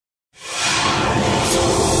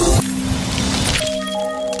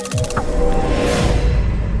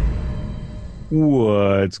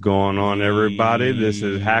What's going on, everybody? This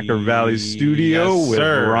is Hacker Valley Studio with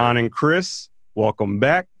Ron and Chris. Welcome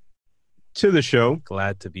back to the show.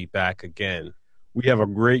 Glad to be back again. We have a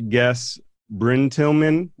great guest, Bryn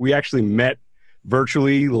Tillman. We actually met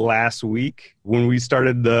virtually last week when we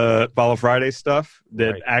started the Follow Friday stuff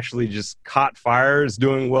that actually just caught fire, is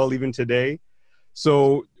doing well even today.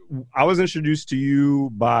 So I was introduced to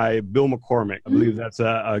you by Bill McCormick. I believe that's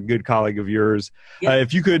a good colleague of yours. Yeah.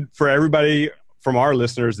 If you could, for everybody from our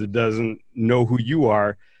listeners that doesn't know who you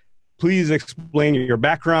are, please explain your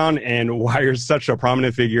background and why you're such a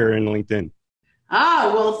prominent figure in LinkedIn.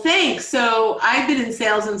 Well, thanks. So I've been in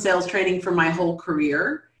sales and sales training for my whole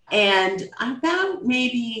career. And about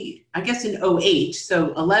maybe, I guess in 2008,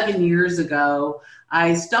 so 11 years ago,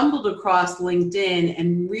 I stumbled across LinkedIn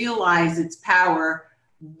and realized its power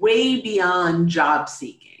way beyond job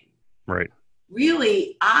seeking. Right.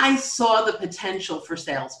 Really, I saw the potential for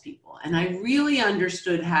salespeople, and I really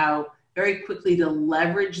understood how very quickly to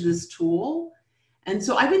leverage this tool. And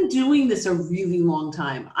so I've been doing this a really long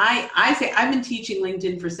time. I say I've been teaching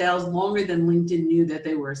LinkedIn for sales longer than LinkedIn knew that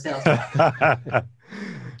they were a sales.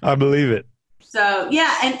 I believe it. So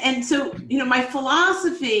yeah, and so my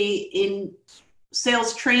philosophy in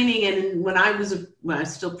sales training, and when I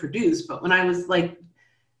still produce, but when I was like,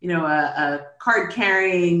 a card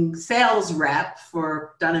carrying sales rep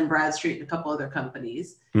for Dun & Bradstreet and a couple other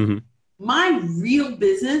companies, my real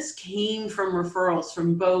business came from referrals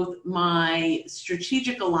from both my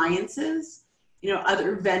strategic alliances,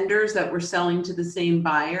 other vendors that were selling to the same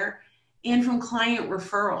buyer, and from client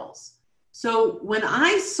referrals. So when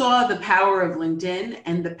I saw the power of LinkedIn,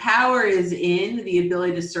 and the power is in the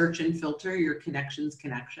ability to search and filter your connections,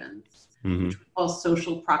 which we call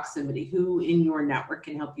social proximity, who in your network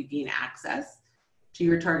can help you gain access to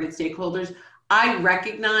your target stakeholders, I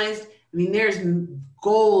recognized, there's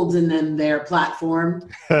gold in their platform,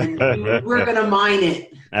 and we're going to mine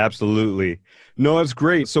it. Absolutely. No, that's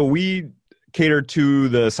great. So we cater to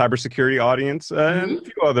the cybersecurity audience and a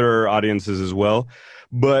few other audiences as well.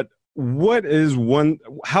 But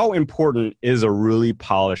how important is a really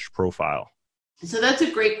polished profile? So that's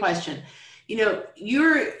a great question.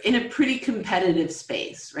 You're in a pretty competitive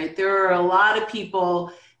space, right? There are a lot of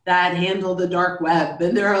people that handle the dark web,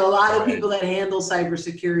 and there are a lot of people that handle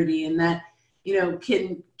cybersecurity and that,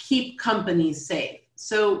 can keep companies safe.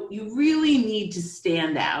 So you really need to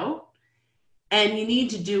stand out, and you need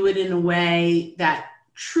to do it in a way that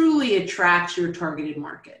truly attracts your targeted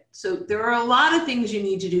market. So there are a lot of things you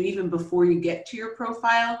need to do even before you get to your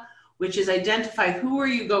profile, which is identify who are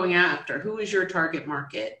you going after? Who is your target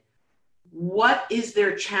market? What is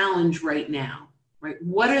their challenge right now, right?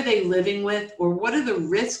 What are they living with, or what are the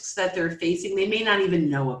risks that they're facing they may not even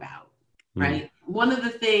know about, right? One of the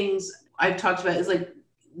things I've talked about is, like,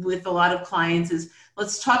 with a lot of clients, is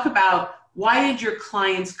let's talk about, why did your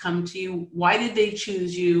clients come to you? Why did they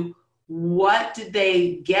choose you? What did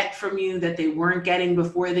they get from you that they weren't getting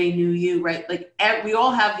before they knew you, right? Like, we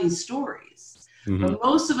all have these stories, but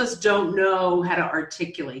most of us don't know how to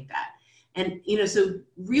articulate that. And, so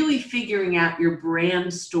really figuring out your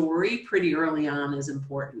brand story pretty early on is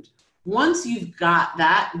important. Once you've got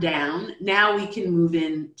that down, now we can move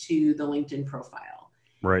into the LinkedIn profile.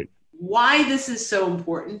 Right. Why this is so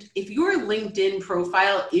important: if your LinkedIn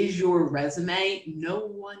profile is your resume, no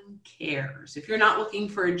one cares. If you're not looking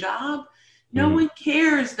for a job, no one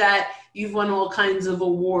cares that you've won all kinds of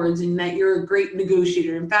awards and that you're a great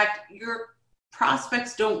negotiator. In fact, your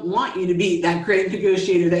prospects don't want you to be that great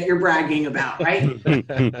negotiator that you're bragging about, right?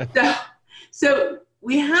 So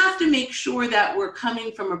we have to make sure that we're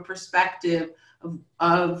coming from a perspective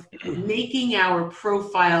of making our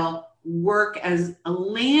profile work as a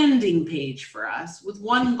landing page for us with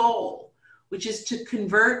one goal, which is to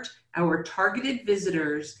convert our targeted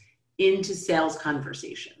visitors into sales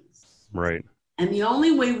conversations. Right. And the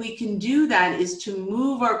only way we can do that is to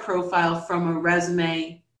move our profile from a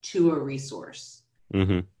resume to a resource.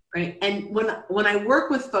 Right. And when I work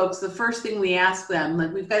with folks, the first thing we ask them,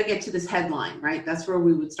 like, we've got to get to this headline, right? That's where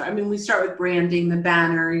we would start. We start with branding, the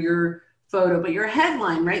banner, your photo, but your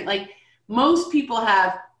headline, right? Like, most people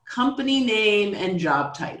have company name and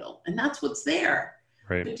job title, and that's what's there.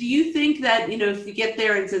 Right. But do you think that, if you get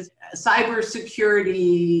there and it says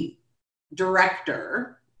cybersecurity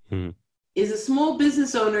director, is a small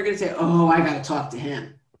business owner going to say, oh, I got to talk to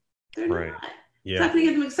him? They're not. Yeah. It's not going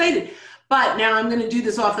to get them excited. But now I'm going to do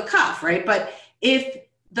this off the cuff, right? But if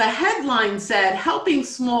the headline said, helping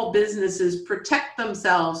small businesses protect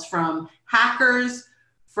themselves from hackers,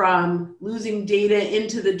 from losing data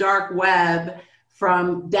into the dark web,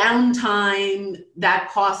 from downtime that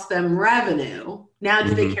costs them revenue. Now,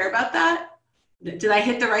 do they care about that? Did I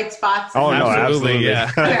hit the right spots? Oh, no, absolutely.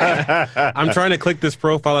 Yeah. I'm trying to click this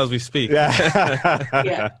profile as we speak. Yeah.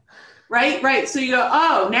 Yeah. Right. So you go,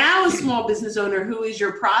 oh, now a small business owner who is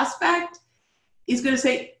your prospect is going to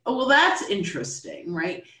say, oh, well, that's interesting,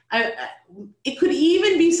 right? It could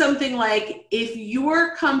even be something like, if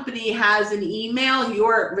your company has an email,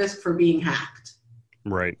 you're at risk for being hacked.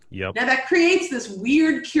 Right. Yep. Now that creates this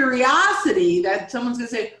weird curiosity that someone's going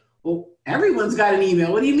to say, well, everyone's got an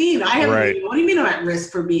email. What do you mean? I have an email. What do you mean I'm at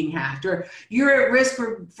risk for being hacked? Or you're at risk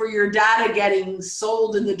for your data getting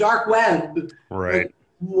sold in the dark web. Right. Like,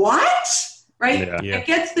 what? Right? Yeah. It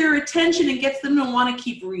gets their attention and gets them to want to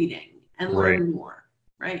keep reading and learn more.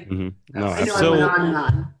 Right? Mm-hmm. No, I know so, I went on and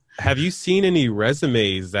on. Have you seen any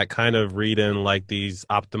resumes that kind of read in like these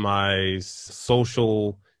optimized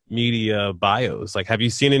social media bios? Like, have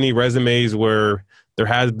you seen any resumes where there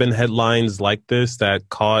has been headlines like this that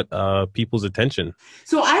caught people's attention?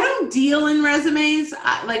 So I don't deal in resumes.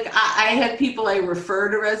 I have people I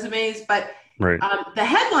refer to resumes, but the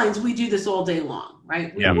headlines, we do this all day long,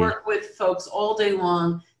 right? We work with folks all day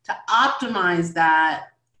long to optimize that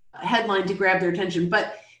headline to grab their attention.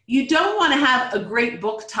 But you don't want to have a great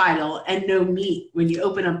book title and no meat when you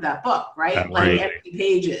open up that book, right? Like empty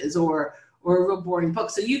pages or a real boring book.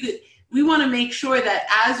 So we want to make sure that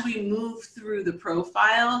as we move through the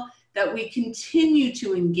profile, that we continue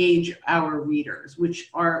to engage our readers, which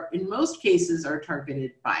are in most cases our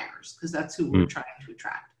targeted buyers, because that's who we're trying to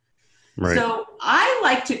attract. Right. So I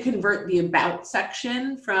like to convert the about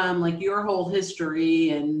section from like your whole history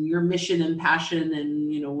and your mission and passion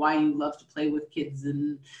and, why you love to play with kids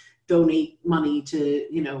and donate money to,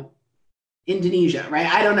 Indonesia, right?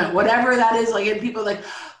 I don't know, whatever that is. Like, and people are like,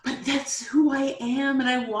 but that's who I am. And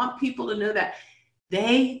I want people to know that.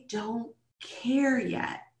 They don't care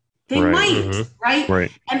yet. They might,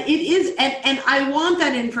 right? And it is, and I want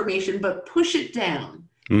that information, but push it down.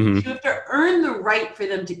 Mm-hmm. So you have to earn the right for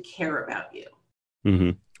them to care about you.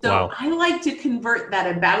 Mm-hmm. So I like to convert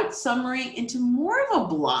that about summary into more of a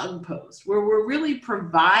blog post where we're really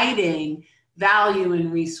providing value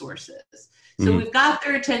and resources. So we've got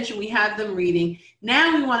their attention, we have them reading.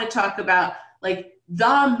 Now we want to talk about like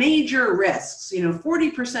the major risks.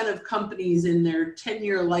 40% of companies in their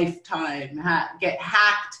 10-year lifetime get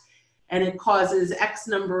hacked, and it causes X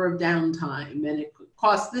number of downtime, and it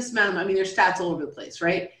costs this amount. I mean, there's stats all over the place,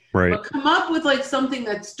 right? But come up with like something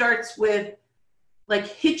that starts with like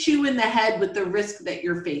hit you in the head with the risk that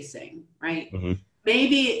you're facing, right? Mm-hmm.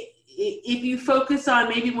 Maybe if you focus on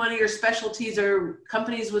maybe one of your specialties are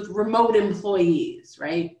companies with remote employees,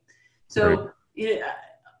 right? So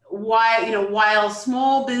while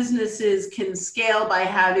small businesses can scale by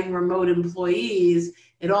having remote employees,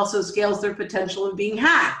 it also scales their potential of being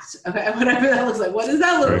hacked. Okay, whatever that looks like. What does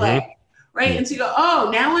that look like? Right? And so you go, oh,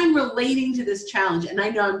 now I'm relating to this challenge. And I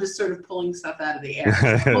know I'm just sort of pulling stuff out of the air.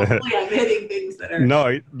 So hopefully I'm hitting things that are...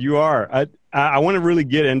 No, you are. I want to really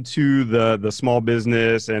get into the small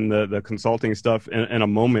business and the consulting stuff in a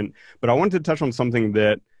moment. But I wanted to touch on something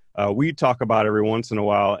that we talk about every once in a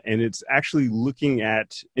while. And it's actually looking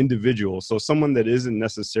at individuals. So someone that isn't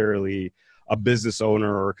necessarily a business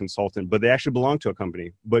owner or a consultant, but they actually belong to a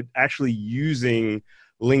company, but actually using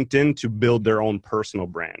LinkedIn to build their own personal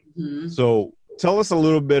brand. Mm-hmm. So tell us a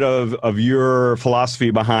little bit of your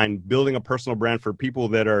philosophy behind building a personal brand for people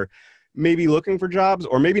that are maybe looking for jobs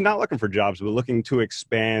or maybe not looking for jobs, but looking to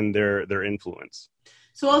expand their influence.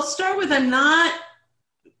 So I'll start with, I'm not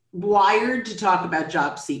wired to talk about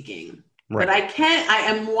job seeking, but I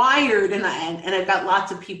am wired and I've got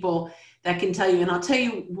lots of people that can tell you, and I'll tell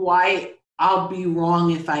you why I'll be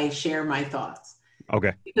wrong if I share my thoughts.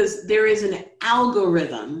 Okay. Because there is an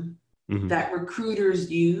algorithm that recruiters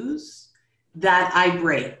use that I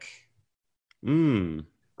break.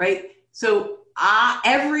 Right? So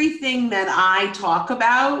everything that I talk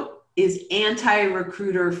about is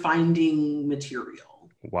anti-recruiter finding material.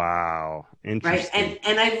 Wow. Interesting. Right?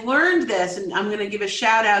 And I've learned this, and I'm going to give a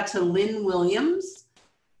shout out to Lynn Williams,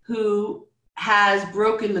 who has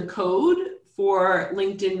broken the code for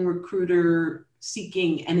LinkedIn recruiter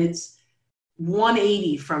seeking, and it's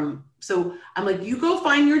 180 from, so I'm like, you go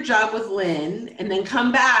find your job with Lynn and then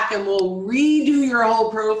come back and we'll redo your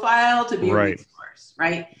whole profile to be a resource,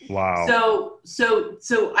 right? Wow.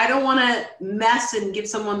 So I don't want to mess and give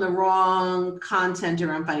someone the wrong content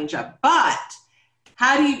around finding a job, but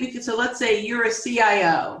how do you, so let's say you're a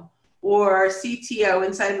CIO or CTO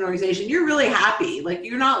inside an organization, you're really happy, like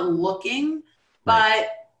you're not looking, but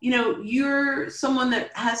you're someone that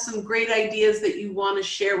has some great ideas that you want to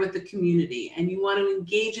share with the community, and you want to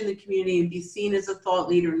engage in the community and be seen as a thought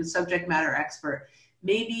leader and a subject matter expert.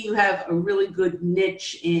 Maybe you have a really good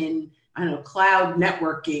niche in I don't know, cloud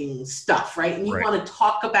networking stuff, right? And you Right. want to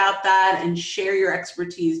talk about that and share your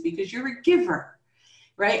expertise because you're a giver,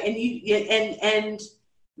 right? And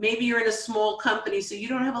maybe you're in a small company, so you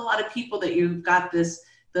don't have a lot of people that you've got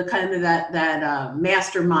the kind of that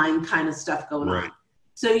mastermind kind of stuff going Right. on.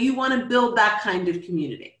 So you want to build that kind of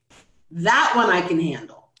community. That one I can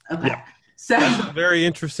handle. Okay. Yeah. So That's a very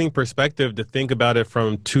interesting perspective to think about it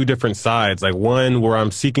from two different sides. Like one where I'm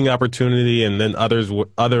seeking opportunity, and then other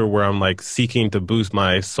where I'm like seeking to boost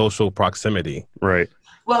my social proximity. Right.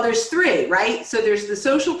 well, there's three, right? So there's the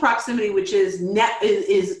social proximity, which is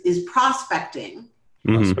is prospecting.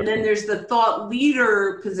 Mhm. And then there's the thought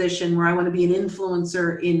leader position where I want to be an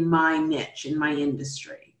influencer in my niche, in my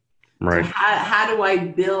industry. Right. So how do I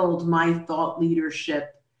build my thought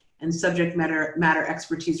leadership and subject matter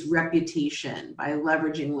expertise reputation by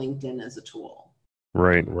leveraging LinkedIn as a tool?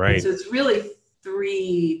 Right. Right. So it's really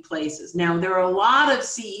three places. Now, there are a lot of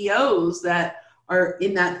CEOs that are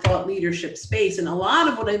in that thought leadership space. And a lot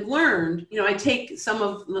of what I've learned, I take some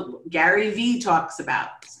of Gary Vee talks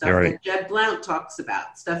about, stuff Right. that Jeb Blount talks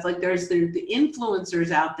about, stuff like there's the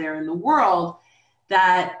influencers out there in the world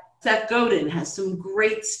that Seth Godin has some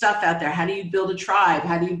great stuff out there. How do you build a tribe?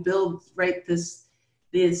 How do you build, right, this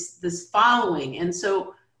following? And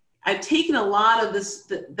so I've taken a lot of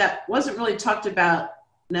this that wasn't really talked about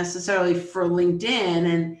necessarily for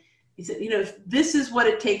LinkedIn. And he said, if this is what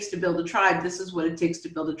it takes to build a tribe, this is what it takes to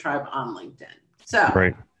build a tribe on LinkedIn. So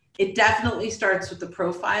Right. it definitely starts with the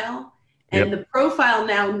profile. And the profile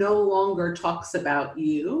now no longer talks about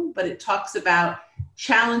you, but it talks about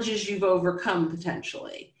challenges you've overcome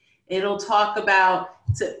potentially. It'll talk about,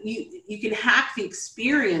 so you can hack the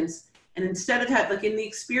experience. And instead of like in the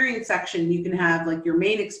experience section, you can have like your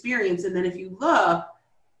main experience. And then if you look,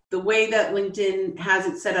 the way that LinkedIn has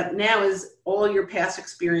it set up now is all your past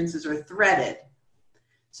experiences are threaded.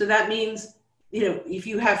 So that means, if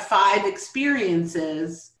you have 5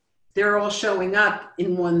 experiences, they're all showing up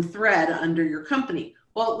in one thread under your company.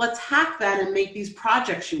 Well, let's hack that and make these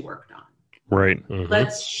projects you worked on. Right. Mhm.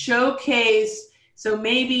 Let's showcase. So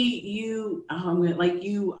maybe you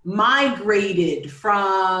migrated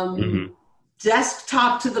from Mhm.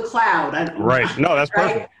 desktop to the cloud. Right. No, that's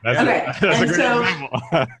Right? perfect. That's, Okay. that's a And great so- example.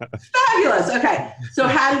 Fabulous. Okay. So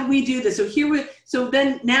how did we do this? So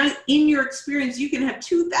then now in your experience, you can have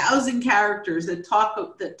 2,000 characters that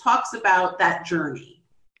talks about that journey.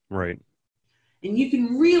 Right. And you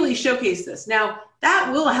can really showcase this. Now,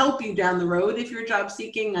 that will help you down the road if you're job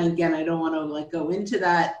seeking. Again, I don't want to go into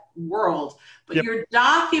that world, but Yep. you're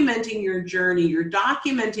documenting your journey. You're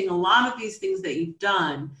documenting a lot of these things that you've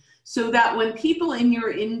done so that when people in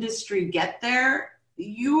your industry get there,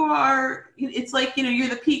 it's like, you're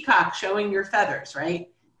the peacock showing your feathers, right?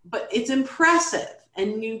 But it's impressive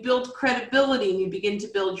and you build credibility and you begin to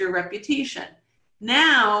build your reputation.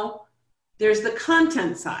 Now there's the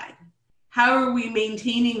content side. How are we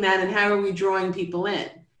maintaining that and how are we drawing people in?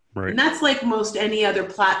 Right. And that's like most any other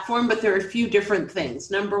platform, but there are a few different things.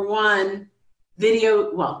 Number one,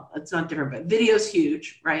 video, well, it's not different, but video's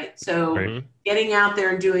huge, right? So Right. getting out there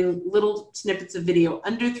and doing little snippets of video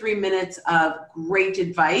under 3 minutes of great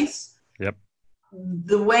advice. Yep.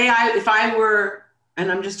 The way if I were,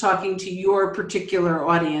 and I'm just talking to your particular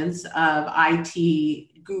audience of IT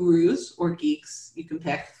gurus or geeks, you can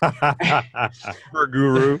pick. For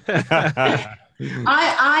guru.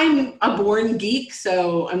 I'm a born geek,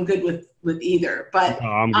 so I'm good with either. But Oh,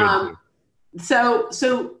 I'm good. Too.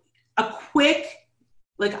 so a quick,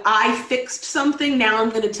 I fixed something. Now I'm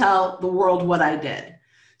going to tell the world what I did.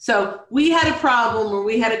 So we had a problem where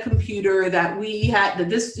we had a computer that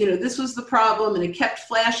this was the problem, and it kept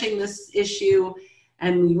flashing this issue,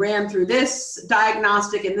 and we ran through this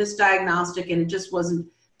diagnostic, and it just wasn't.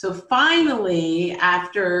 So finally,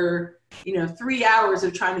 after 3 hours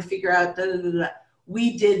of trying to figure out,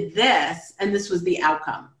 we did this, and this was the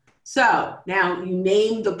outcome. So now you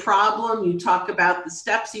name the problem, you talk about the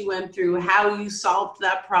steps you went through, how you solved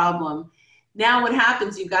that problem. Now what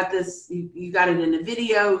happens, you got this, you got it in a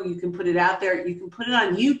video, you can put it out there, you can put it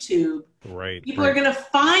on YouTube. Right. People are going to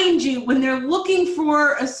find you when they're looking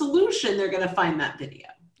for a solution, they're going to find that video.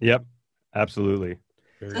 Yep. Absolutely.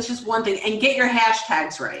 That's just one thing. And get your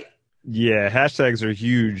hashtags right. Yeah, hashtags are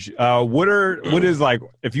huge. What is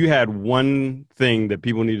if you had one thing that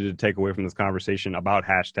people needed to take away from this conversation about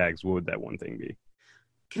hashtags, what would that one thing be?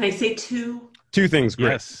 Can I say 2? 2 things,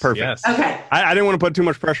 great. Yes. Perfect. Yes. Okay. I didn't want to put too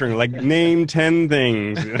much pressure in, name 10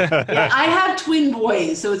 things. Yeah, I have twin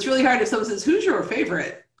boys, so it's really hard if someone says, "Who's your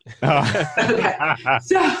favorite?" Okay.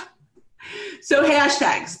 So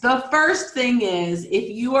hashtags. The first thing is, if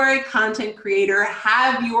you are a content creator,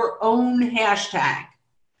 have your own hashtag.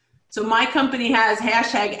 So my company has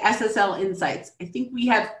hashtag SSL Insights. I think we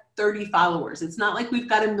have 30 followers. It's not like we've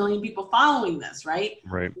got 1 million people following this, right?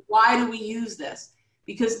 Right. Why do we use this?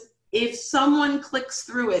 Because if someone clicks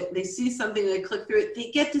through it, they see something, they click through it,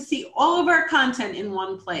 they get to see all of our content in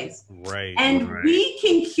one place. Right. And we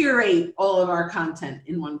can curate all of our content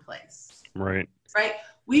in one place. Right. Right.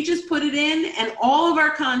 We just put it in and all of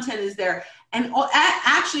our content is there. And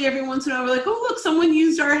actually every once in a while we're like, oh, look, someone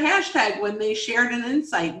used our hashtag when they shared an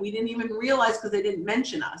insight. We didn't even realize because they didn't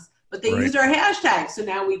mention us, but they used our hashtag. So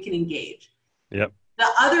now we can engage. Yep. The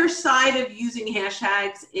other side of using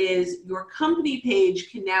hashtags is your company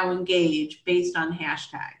page can now engage based on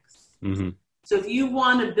hashtags. Mm-hmm. So if you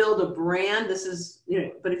want to build a brand,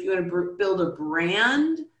 but if you want to build a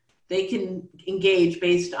brand, they can engage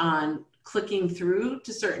based on clicking through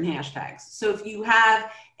to certain hashtags. So if you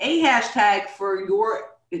have a hashtag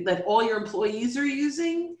that all your employees are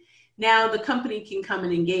using, now the company can come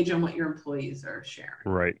and engage on what your employees are sharing.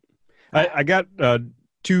 Right. I got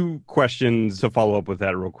 2 questions to follow up with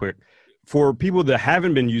that real quick. For people that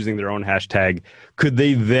haven't been using their own hashtag, could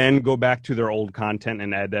they then go back to their old content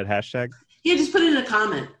and add that hashtag? Yeah, just put it in a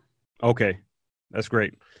comment. Okay, that's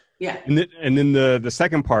great. Yeah. And then the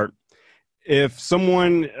second part, if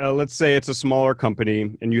someone, let's say it's a smaller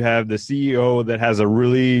company and you have the CEO that has a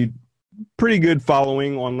really pretty good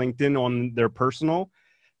following on LinkedIn on their personal,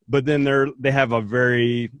 but then they have a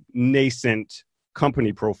very nascent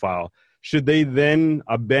company profile, should they then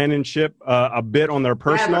abandon ship a bit on their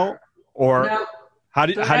personal? Never. Or no. how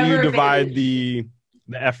do you divide the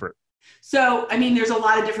effort? So, I mean, there's a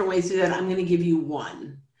lot of different ways to do that. I'm going to give you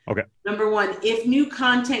one. Okay. Number one, if new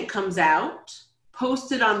content comes out,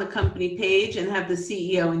 post it on the company page and have the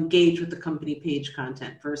CEO engage with the company page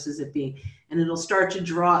content versus it being, and it'll start to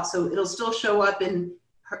draw. So it'll still show up in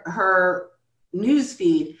her news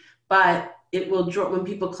feed, but it will draw, when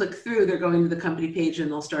people click through, they're going to the company page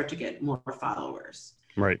and they'll start to get more followers.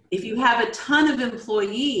 Right. If you have a ton of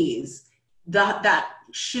employees, that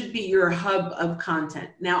should be your hub of content.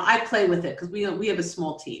 Now I play with it because we have a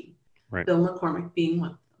small team. Right. Bill McCormick being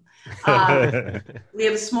one. We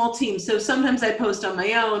have a small team. So sometimes I post on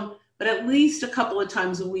my own, but at least a couple of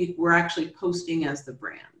times a week, we're actually posting as the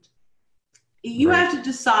brand. You have to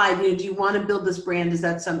decide, do you want to build this brand? Is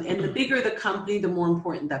that and the bigger the company, the more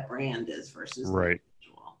important that brand is versus the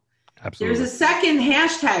individual. Absolutely. There's a second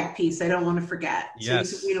hashtag piece I don't want to forget.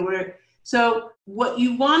 Yes. So what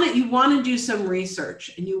you want to do some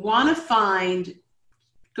research and you want to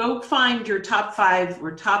go find your top 5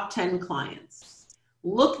 or top 10 clients,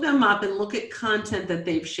 look them up and look at content that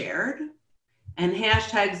they've shared and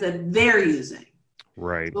hashtags that they're using.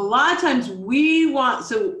 Right. So a lot of times maybe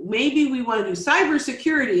we want to do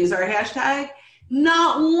cybersecurity as our hashtag.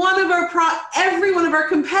 Not every one of our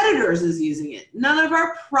competitors is using it. None of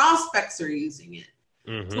our prospects are using it.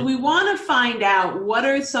 Mm-hmm. So we want to find out what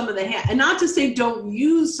are some of and not to say don't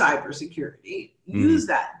use cybersecurity, use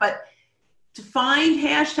that, but to find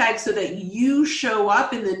hashtags so that you show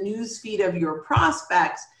up in the news feed of your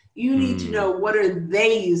prospects, you need to know what are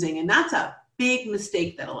they using. And that's a big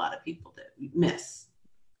mistake that a lot of people miss.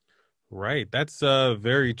 Right. That's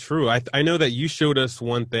very true. I know that you showed us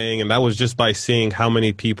one thing, and that was just by seeing how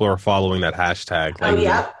many people are following that hashtag.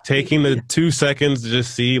 Taking the 2 seconds to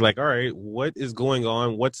just see, all right, what is going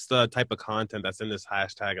on? What's the type of content that's in this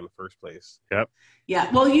hashtag in the first place? Yep.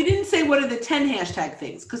 Yeah. Well, you didn't say what are the 10 hashtag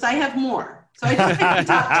things, because I have more. So I just picked the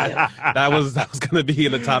top 2. That was going to be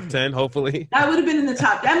in the top 10, hopefully. That would have been in the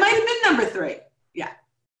top. That might have been number 3. Yeah.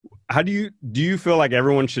 How do you feel like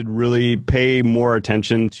everyone should really pay more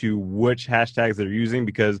attention to which hashtags they're using?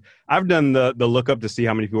 Because I've done the lookup to see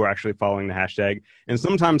how many people are actually following the hashtag. And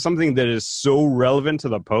sometimes something that is so relevant to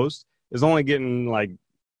the post is only getting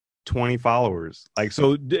 20 followers.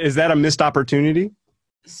 So is that a missed opportunity?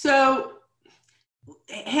 So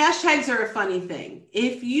hashtags are a funny thing.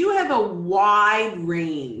 If you have a wide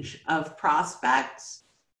range of prospects,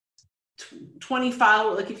 20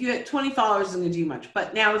 followers, if you had 20 followers, isn't going to do much.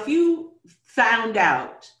 But now if you found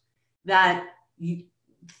out that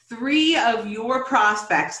 3 of your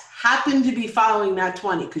prospects happen to be following that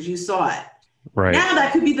 20 because you saw it, right? Now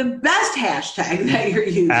that could be the best hashtag that you're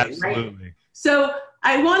using. Absolutely. Right? So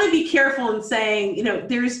I want to be careful in saying,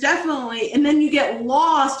 there's definitely, and then you get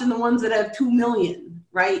lost in the ones that have 2 million,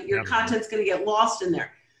 right? Your content's going to get lost in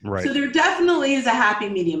there. Right. So there definitely is a happy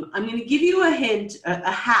medium. I'm going to give you a hint,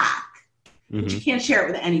 a hack. But you can't share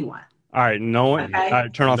it with anyone. All right, no one. Okay? All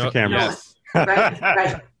right, turn off the camera. Yes.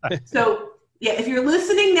 Right. So, if you're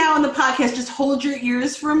listening now on the podcast, just hold your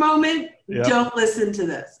ears for a moment. Yep. Don't listen to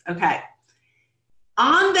this. Okay.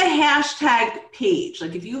 on the hashtag page,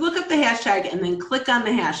 like if you look up the hashtag and then click on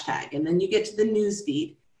the hashtag and then you get to the news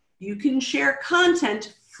feed, you can share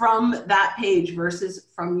content from that page versus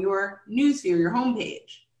from your newsfeed or your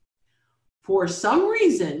homepage. For some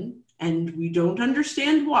reason, and we don't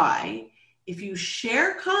understand why, if you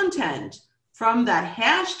share content from that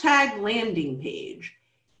hashtag landing page,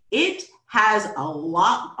 it has a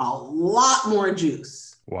lot more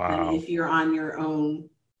juice than if you're on your own.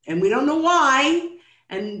 And we don't know why.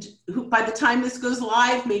 And by the time this goes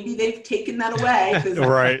live, maybe they've taken that away because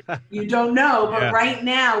right. You don't know. But right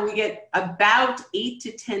now we get about 8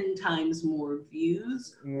 to 10 times more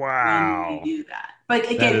views when we do that.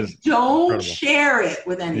 But again, don't incredible. Share it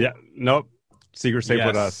with anyone. Yeah, nope. Secret safe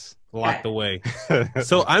with us. Locked away.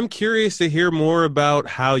 So I'm curious to hear more about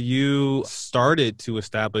how you started to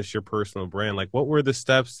establish your personal brand. Like, what were the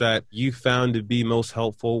steps that you found to be most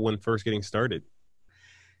helpful when first getting started?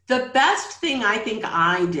 The best thing I think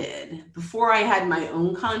I did before I had my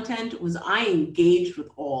own content was I engaged with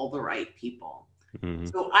all the right people. Mm-hmm.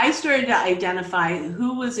 So I started to identify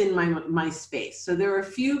who was in my space. So there were a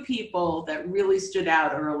few people that really stood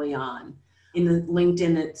out early on in the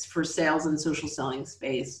LinkedIn it's for sales and social selling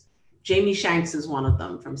space. Jamie Shanks is one of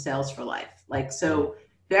them from Sales for Life. So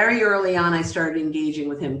very early on, I started engaging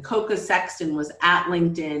with him. Coca Sexton was at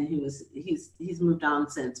LinkedIn. He's moved on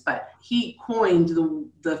since, but he coined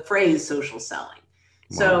the phrase social selling.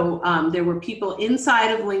 Wow. So there were people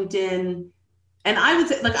inside of LinkedIn, and I would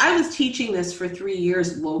say, I was teaching this for 3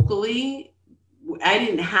 years locally. I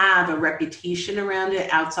didn't have a reputation around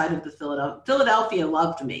it outside of the Philadelphia. Philadelphia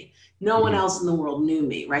loved me. No one else in the world knew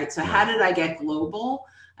me, right? So how did I get global?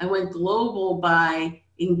 I went global by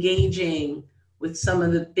engaging with some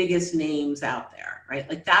of the biggest names out there, right?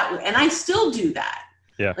 And I still do that.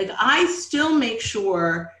 Yeah. I still make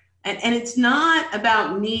sure, and it's not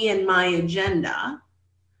about me and my agenda.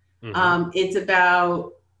 Mm-hmm. It's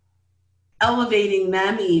about elevating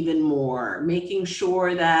them even more, making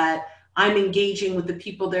sure that I'm engaging with the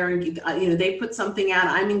people they put something out,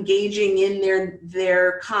 I'm engaging in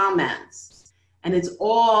their comments, and it's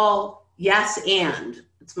all yes and.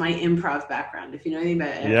 It's my improv background, if you know anything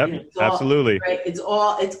about it. Yep, absolutely. Right? It's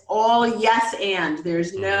all yes and.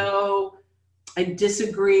 There's no I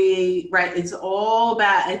disagree, right? It's all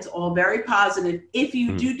bad. It's all very positive. If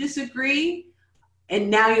you do disagree, and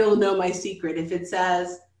now you'll know my secret, if it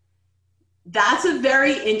says, that's a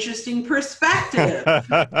very interesting perspective.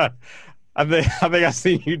 I think I've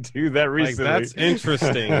seen you do that recently. That's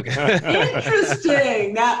interesting.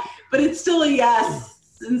 Interesting. But it's still a yes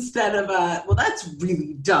instead of a, well, that's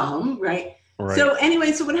really dumb, right? So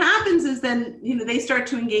anyway, so what happens is then, they start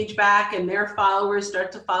to engage back and their followers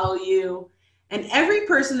start to follow you. And every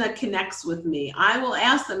person that connects with me, I will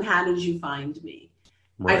ask them, how did you find me?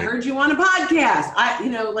 Right. I heard you on a podcast.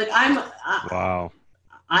 Wow.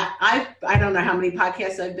 I don't know how many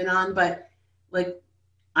podcasts I've been on, but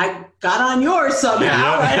I got on yours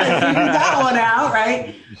somehow, right? I figured that one out,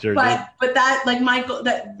 right? Sure but that, Michael,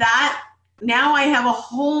 that now I have a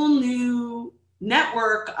whole new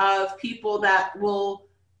network of people that will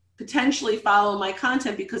potentially follow my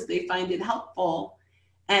content because they find it helpful.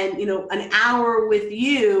 And, an hour with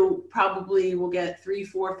you probably will get 300,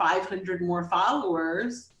 400, 500 more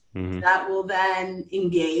followers that will then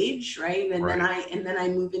engage, right? And then I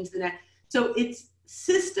move into the next. So it's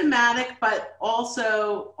systematic, but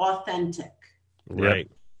also authentic. Right.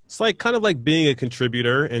 It's kind of being a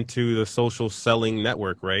contributor into the social selling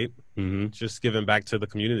network, right? Mm-hmm. Just giving back to the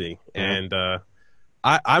community. Mm-hmm. And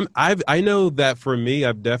I know that for me,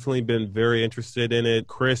 I've definitely been very interested in it.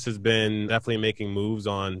 Chris has been definitely making moves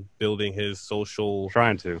on building his social.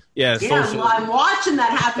 Trying to. Yeah, social. Well, I'm watching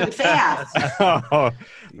that happen fast.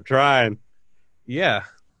 I'm trying. Yeah.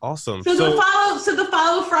 Awesome. So the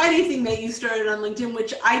follow Friday thing that you started on LinkedIn,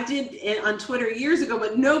 which I did on Twitter years ago,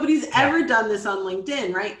 but nobody's ever done this on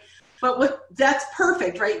LinkedIn, right? But that's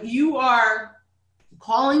perfect, right? You are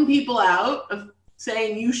calling people out of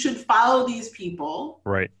saying you should follow these people.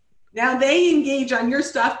 Right. Now they engage on your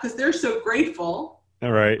stuff because they're so grateful.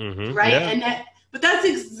 All right. Mm-hmm. Right. Yeah. But that's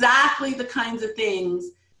exactly the kinds of things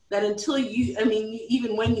that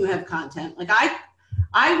even when you have content,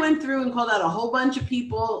 I went through and called out a whole bunch of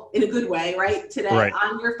people in a good way, right? Today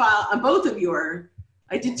on your file, on both of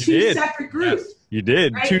I did two separate groups. Yes, you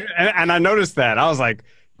did. Right? And I noticed that. I was like,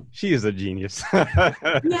 she is a genius. Yeah.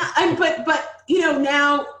 But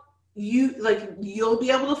now you'll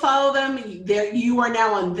be able to follow them. You are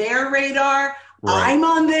now on their radar. Right. I'm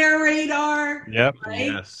on their radar. Yep. Right?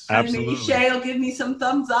 Yes. Absolutely. Maybe Shay will give me some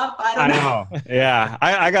thumbs up. I don't know. Yeah.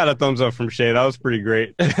 I got a thumbs up from Shay. That was pretty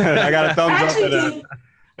great. I got a thumbs up.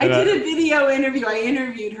 I did a video interview. I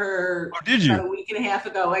interviewed her. Oh, did you? A week and a half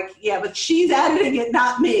ago. But she's editing it,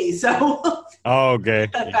 not me. So. Oh, okay.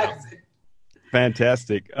 That's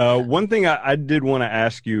Fantastic. One thing I did want to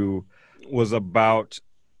ask you was about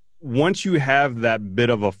once you have that bit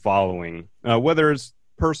of a following, whether it's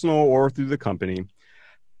personal or through the company,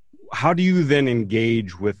 how do you then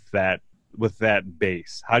engage with that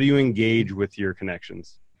base? How do you engage with your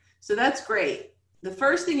connections? So that's great. The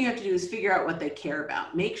first thing you have to do is figure out what they care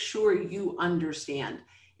about. Make sure you understand.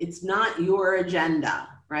 It's not your agenda,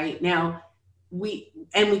 right? Now, we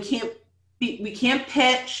can't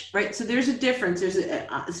pitch, right? So there's a difference.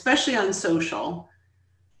 Especially on social.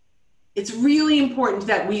 It's really important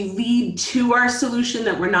that we lead to our solution,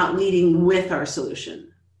 that we're not leading with our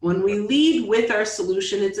solution. When we lead with our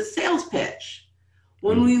solution, it's a sales pitch.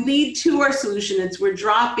 When we lead to our solution, we're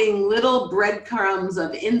dropping little breadcrumbs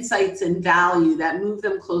of insights and value that move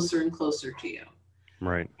them closer and closer to you.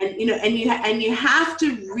 Right. And you have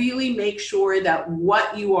to really make sure that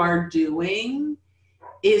what you are doing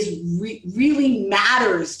is really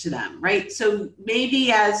matters to them, right? So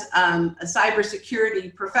maybe as a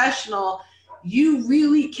cybersecurity professional, you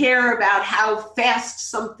really care about how fast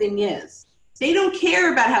something is. They don't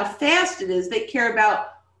care about how fast it is. They care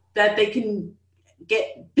about that they can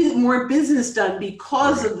get more business done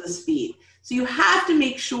because of the speed. So you have to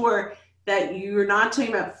make sure that you're not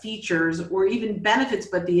talking about features or even benefits,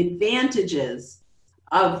 but the advantages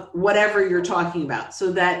of whatever you're talking about,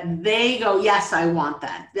 so that they go, yes, I want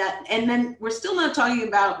that. And then we're still not talking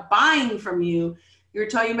about buying from you. You're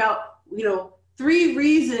talking about, 3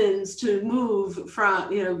 reasons to move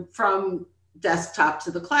from desktop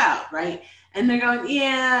to the cloud, right? And they're going,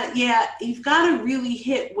 yeah, you've got to really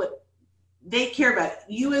hit what they care about.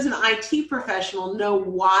 You as an IT professional know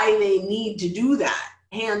why they need to do that,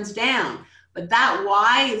 hands down. But that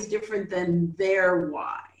why is different than their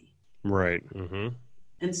why. Right. Mm-hmm.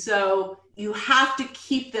 And so you have to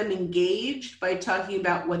keep them engaged by talking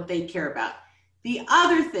about what they care about. The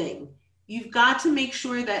other thing, you've got to make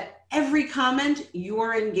sure that every comment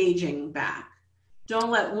you're engaging back. Don't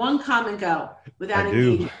let one comment go without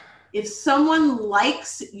engaging. If someone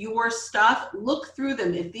likes your stuff, look through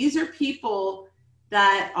them. If these are people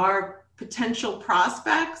that are potential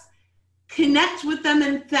prospects, connect with them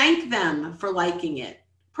and thank them for liking it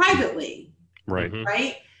privately. Right.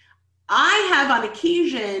 Right? I have on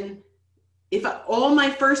occasion, if all my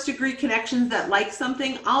first degree connections that like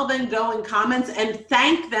something, I'll then go in comments and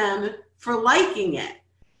thank them for liking it.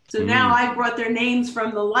 So now I brought their names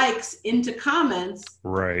from the likes into comments.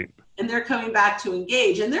 Right. And they're coming back to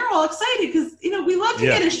engage, and they're all excited because we love to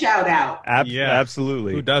get a shout out.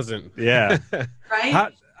 Absolutely. Who doesn't? Yeah.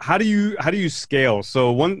 Right. How do you scale?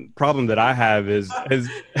 So one problem that I have is one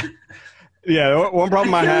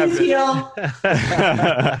problem I have is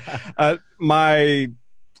my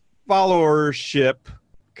followership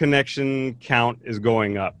connection count is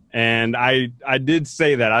going up, and I did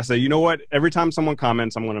say that. I said, you know what? Every time someone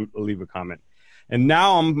comments, I'm going to leave a comment. And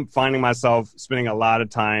now I'm finding myself spending a lot of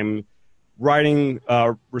time writing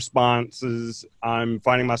responses. I'm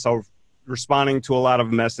finding myself responding to a lot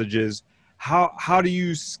of messages. How do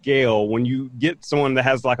you scale when you get someone that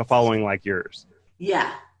has like a following like yours?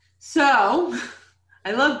 Yeah. So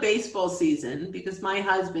I love baseball season because my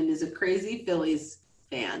husband is a crazy Phillies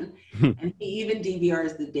fan and he even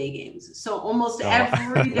DVRs the day games. So almost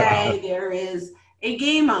every day there is a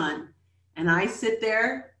game on, and I sit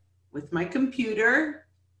there with my computer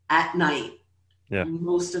at night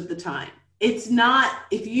most of the time. It's not,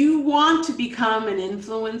 if you want to become an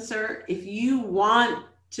influencer, if you want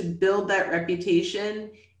to build that reputation,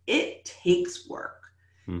 it takes work.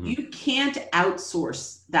 Mm-hmm. You can't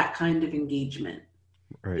outsource that kind of engagement.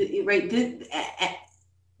 Right.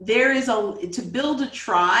 There is to build a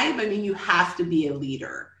tribe, you have to be a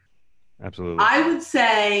leader. Absolutely. I would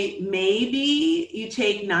say maybe you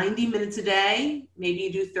take 90 minutes a day. Maybe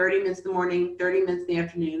you do 30 minutes in the morning, 30 minutes in the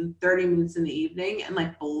afternoon, 30 minutes in the evening, and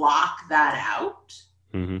block that out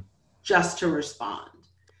just to respond.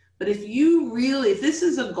 But if this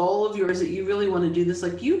is a goal of yours that you really want to do this,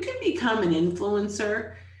 you can become an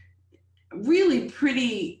influencer really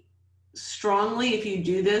pretty strongly if you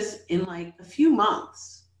do this in a few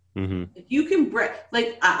months. Mm-hmm. If you can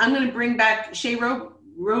I'm going to bring back Shay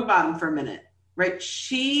Rowbottom for a minute, right?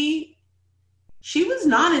 She was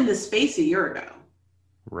not in this space a year ago.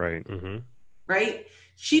 Right. Mm-hmm. Right?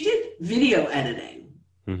 She did video editing.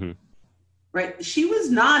 Mm-hmm. Right? She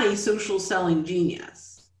was not a social selling genius.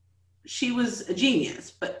 She was a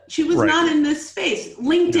genius, but she was not in this space.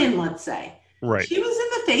 LinkedIn, let's say. Right. She was in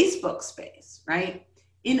the Facebook space, right?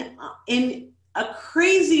 In a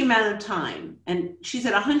crazy amount of time, and she's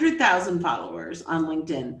at 100,000 followers on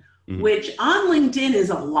LinkedIn, which on LinkedIn is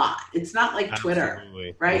a lot. It's not like Twitter,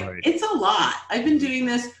 right? It's a lot. I've been doing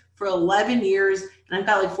this for 11 years and I've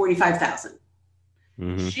got like 45,000.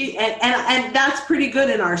 She and that's pretty good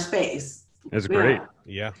in our space. That's great.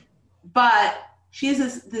 Yeah. But she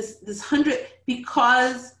has this 100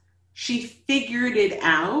 because she figured it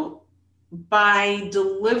out by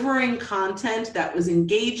delivering content that was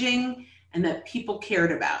engaging and that people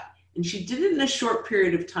cared about. And she did it in a short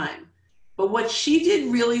period of time. But what she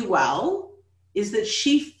did really well is that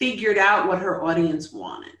she figured out what her audience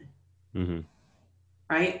wanted.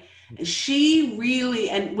 Right? And she really,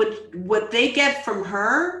 and what they get from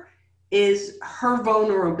her is her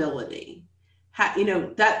vulnerability. You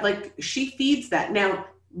know, that like she feeds that. Now,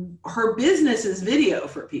 her business is video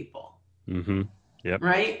for people. Yep.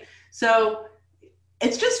 Right? So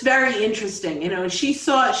it's just very interesting. You know, she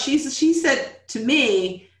said to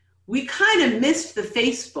me, we kind of missed the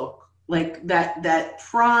Facebook, like that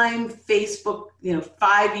prime Facebook, you know,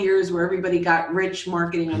 5 years where everybody got rich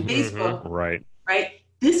marketing on Facebook. Right.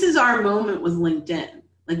 This is our moment with LinkedIn.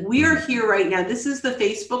 Like we are here right now. This is the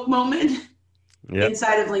Facebook moment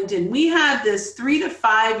inside of LinkedIn. We have this 3 to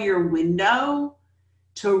 5 year window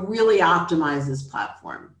to really optimize this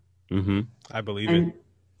platform. I believe it.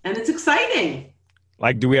 And it's exciting.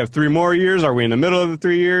 Like, do we have 3 more years? Are we in the middle of the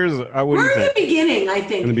 3 years? We're in the beginning, I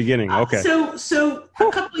think. In the beginning, okay. So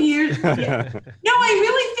a couple of years. No, I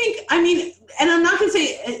really think, I mean, and I'm not going to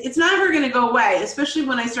say, it's not ever going to go away, especially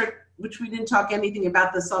when I start, which we didn't talk anything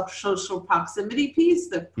about, the social proximity piece,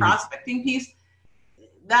 the prospecting piece.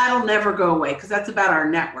 That'll never go away because that's about our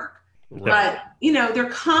network. But, you know, they're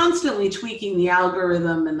constantly tweaking the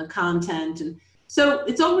algorithm and the content. And so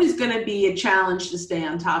it's always going to be a challenge to stay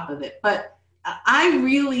on top of it. But I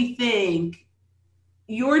really think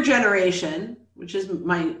your generation, which is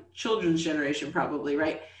my children's generation probably,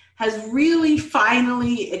 right, has really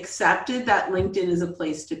finally accepted that LinkedIn is a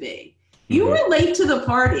place to be. You were late to the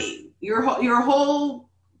party, your whole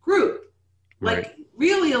group. Like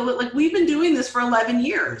really, like we've been doing this for 11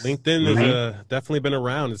 years. LinkedIn has definitely been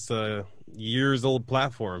around. It's a years old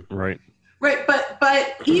platform. Right.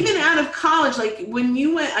 But even out of college, like when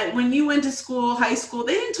you went to school, high school,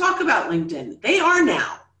 they didn't talk about LinkedIn. They are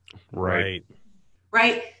now. Right.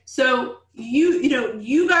 So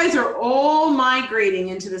you guys are all migrating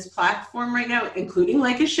into this platform right now, including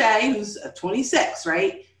like a Shay, who's 26,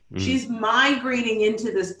 right? She's migrating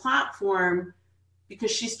into this platform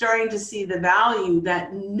because she's starting to see the value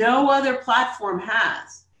that no other platform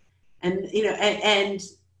has. And, you know, and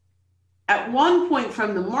at one point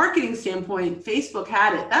from the marketing standpoint, Facebook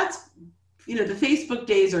had it. That's, you know, the Facebook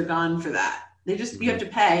days are gone for that. They just, you have to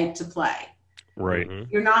pay to play. Right.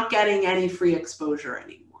 You're not getting any free exposure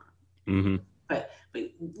anymore. But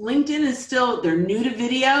LinkedIn is still, they're new to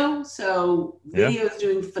video. So video is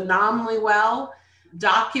doing phenomenally well.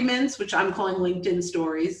 Documents, which I'm calling LinkedIn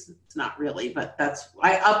stories. It's not really, but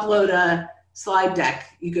I upload a slide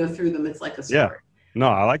deck. You go through them. It's like a story. Yeah. No,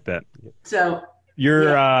 I like that. So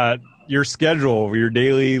your schedule, your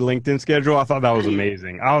daily LinkedIn schedule, I thought that was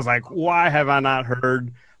amazing. I was like, why have I not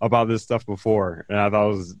heard about this stuff before? And I thought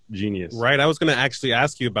it was genius. Right. I was going to actually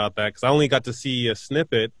ask you about that because I only got to see a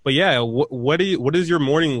snippet. But yeah, what does your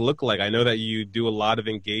morning look like? I know that you do a lot of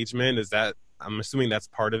engagement. I'm assuming that's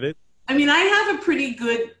part of it. I mean, I have a pretty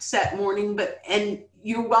good set morning, and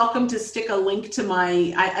you're welcome to stick a link to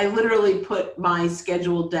I literally put my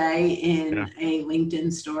scheduled day in a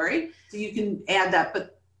LinkedIn story. So you can add that.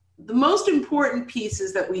 But the most important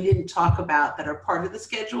pieces that we didn't talk about that are part of the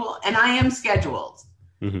schedule, and I am scheduled,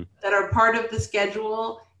 that are part of the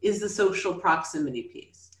schedule is the social proximity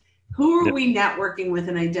piece. Who are we networking with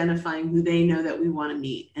and identifying who they know that we want to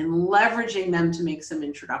meet and leveraging them to make some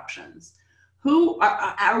introductions? Who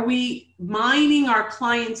are we mining our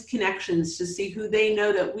clients' connections to see who they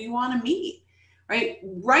know that we want to meet, right?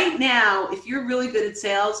 Right now, if you're really good at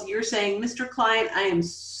sales, you're saying, Mr. Client, I am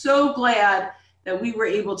so glad that we were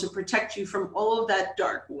able to protect you from all of that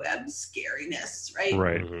dark web scariness, right?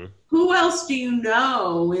 Right. Who else do you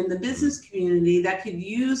know in the business community that could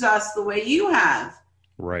use us the way you have?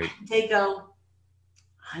 Right. They go,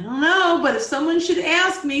 I don't know, but if someone should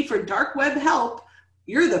ask me for dark web help,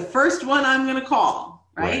 you're the first one I'm going to call,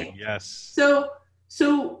 right? Yes.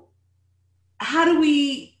 So how do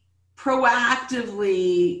we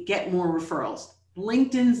proactively get more referrals?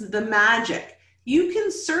 LinkedIn's the magic. You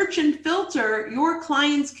can search and filter your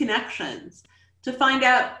clients' connections to find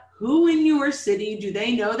out who in your city do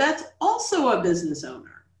they know that's also a business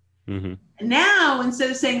owner. Mm-hmm. And now, instead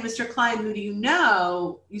of saying, Mr. Klein, who do you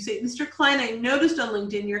know? You say, Mr. Klein, I noticed on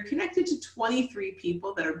LinkedIn you're connected to 23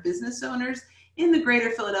 people that are business owners in the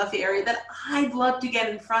greater Philadelphia area that I'd love to get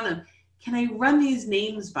in front of. Can I run these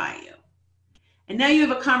names by you? And now you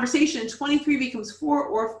have a conversation. 23 becomes 4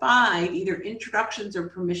 or 5, either introductions or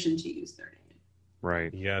permission to use their name.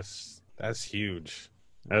 Right. Yes, that's huge.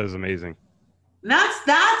 That is amazing. And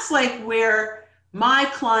that's like where my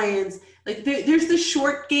clients, like there's the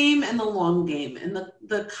short game and the long game. And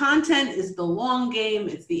the content is the long game.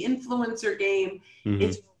 It's the influencer game. Mm-hmm.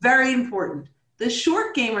 It's very important. The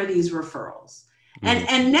short game are these referrals.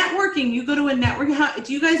 And networking, you go to a network.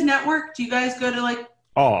 Do you guys network? Do you guys go to like?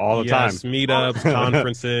 Oh, all the time. Meetups,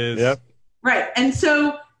 conferences. Yep. Right. And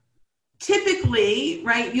so typically,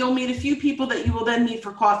 right, you'll meet a few people that you will then meet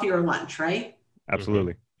for coffee or lunch, right?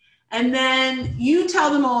 Absolutely. And then you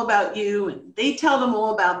tell them all about you and they tell them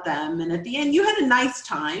all about them. And at the end, you had a nice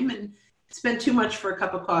time and spent too much for a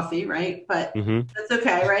cup of coffee, right? But that's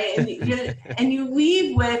okay, right? And you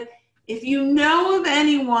leave with, if you know of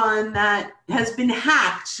anyone that has been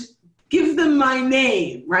hacked, give them my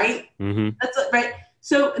name, right? Mm-hmm. That's right.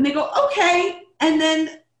 So, and they go, okay. And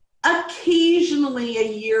then occasionally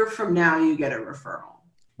a year from now, you get a referral.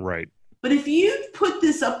 Right. But if you put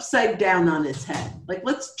this upside down on its head, like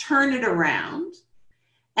let's turn it around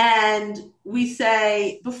and we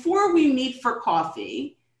say, before we meet for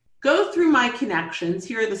coffee, go through my connections.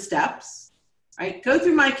 Here are the steps, right? Go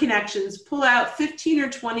through my connections, pull out 15 or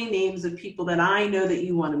 20 names of people that I know that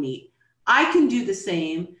you want to meet. I can do the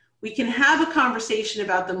same. We can have a conversation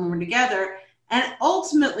about them when we're together and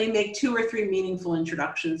ultimately make 2 or 3 meaningful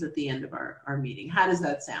introductions at the end of our meeting. How does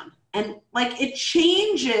that sound? And like it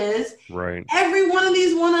changes. Right. Every one of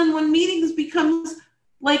these one-on-one meetings becomes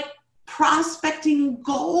like prospecting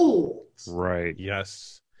gold. Right.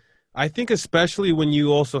 Yes. I think especially when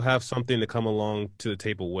you also have something to come along to the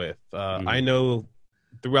table with. I know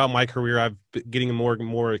throughout my career, I've been getting more and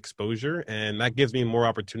more exposure, and that gives me more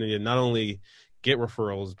opportunity to not only get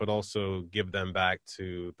referrals, but also give them back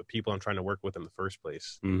to the people I'm trying to work with in the first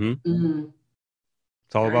place. Mm-hmm. Mm-hmm.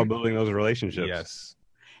 It's all about building those relationships. Yes.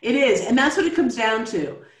 It is. And that's what it comes down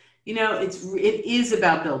to. You know, it is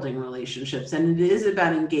about building relationships and it is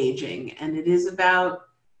about engaging and it is about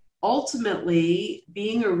ultimately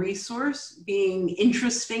being a resource, being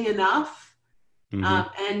interesting enough,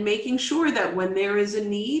 and making sure that when there is a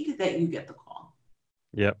need that you get the call.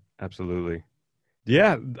 Yep, absolutely.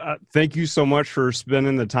 Yeah, thank you so much for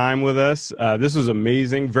spending the time with us. This was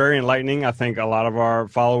amazing, very enlightening. I think a lot of our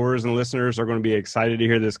followers and listeners are going to be excited to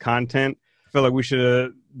hear this content. I feel like we should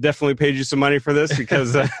have definitely paid you some money for this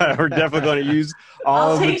because we're definitely going to use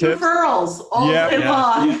all of the tips. I'll take referrals all day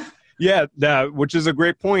long. Yeah, which is a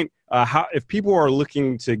great point. If people are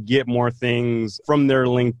looking to get more things from their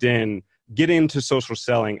LinkedIn, get into social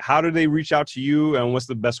selling, how do they reach out to you and what's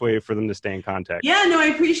the best way for them to stay in contact? Yeah, no, I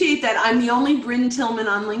appreciate that. I'm the only Bryn Tillman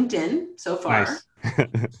on LinkedIn so far.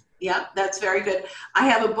 Nice. Yeah, that's very good. I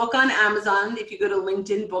have a book on Amazon if you go to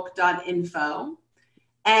linkedinbook.info.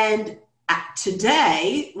 And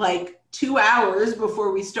today, like 2 hours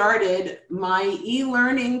before we started, my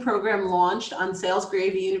e-learning program launched on Sales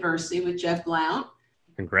Gravy University with Jeff Blount.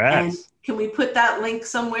 Congrats. And can we put that link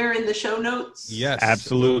somewhere in the show notes? Yes,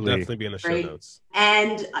 absolutely. It will definitely be in the show notes.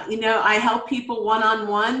 And, I help people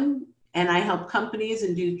one-on-one and I help companies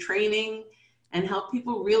and do training and help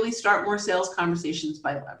people really start more sales conversations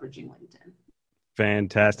by leveraging LinkedIn.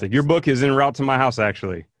 Fantastic. Your book is en route to my house,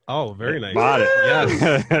 actually. Oh, very nice. Bought it.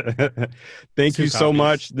 Yes. Thank you so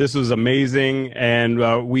much. This was amazing.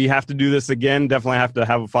 And we have to do this again. Definitely have to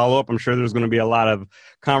have a follow-up. I'm sure there's going to be a lot of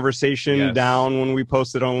conversation down when we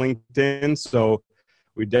post it on LinkedIn. So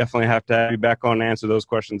we definitely have to have you back on to answer those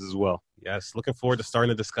questions as well. Yes. Looking forward to starting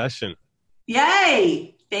the discussion.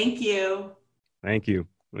 Yay. Thank you. Thank you.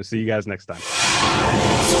 We'll see you guys next time.